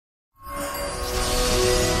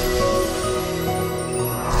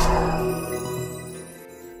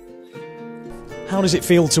How does it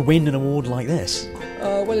feel to win an award like this?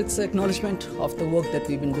 Well, it's an acknowledgement of the work that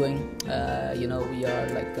we've been doing. We are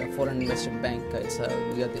like a foreign invested bank.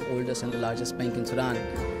 We are the oldest and the largest bank in Sudan.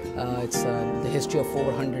 It's the history of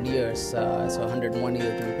over 100 years, so 101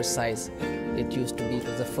 years to be precise. It was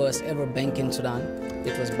the first ever bank in Sudan.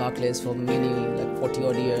 It was Barclays for many, like 40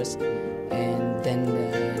 odd years. And then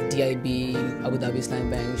DIB, Abu Dhabi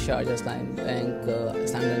Islamic Bank, Sharjah Islamic Bank,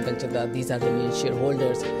 Islamic Bank, these are the main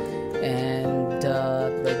shareholders. And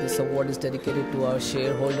this award is dedicated to our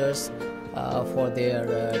shareholders for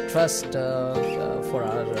their trust, for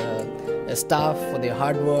our staff, for their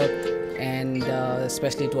hard work, and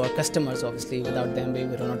especially to our customers. Obviously, without them, we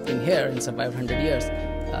would have not been here in some 500 years.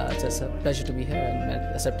 It's just a pleasure to be here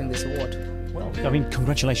and accepting this award. Well, I mean,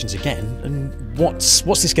 congratulations again. And what's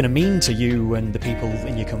this going to mean to you and the people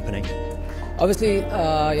in your company? Obviously,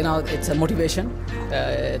 it's a motivation.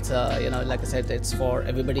 Like I said, it's for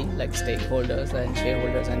everybody, like stakeholders and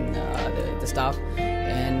shareholders and the staff.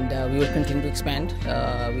 And we will continue to expand.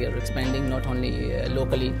 We are expanding not only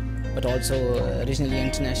locally, but also regionally,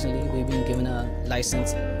 internationally. We've been given a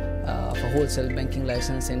license for wholesale banking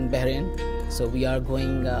license in Bahrain. So we are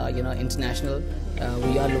going, international.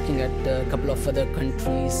 We are looking at a couple of other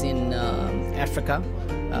countries in Africa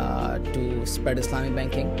to spread Islamic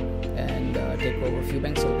banking and take over a few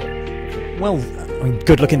banks over there. Well, I mean,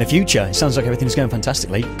 good luck in the future. It sounds like everything's going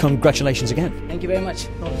fantastically. Congratulations again. Thank you very much.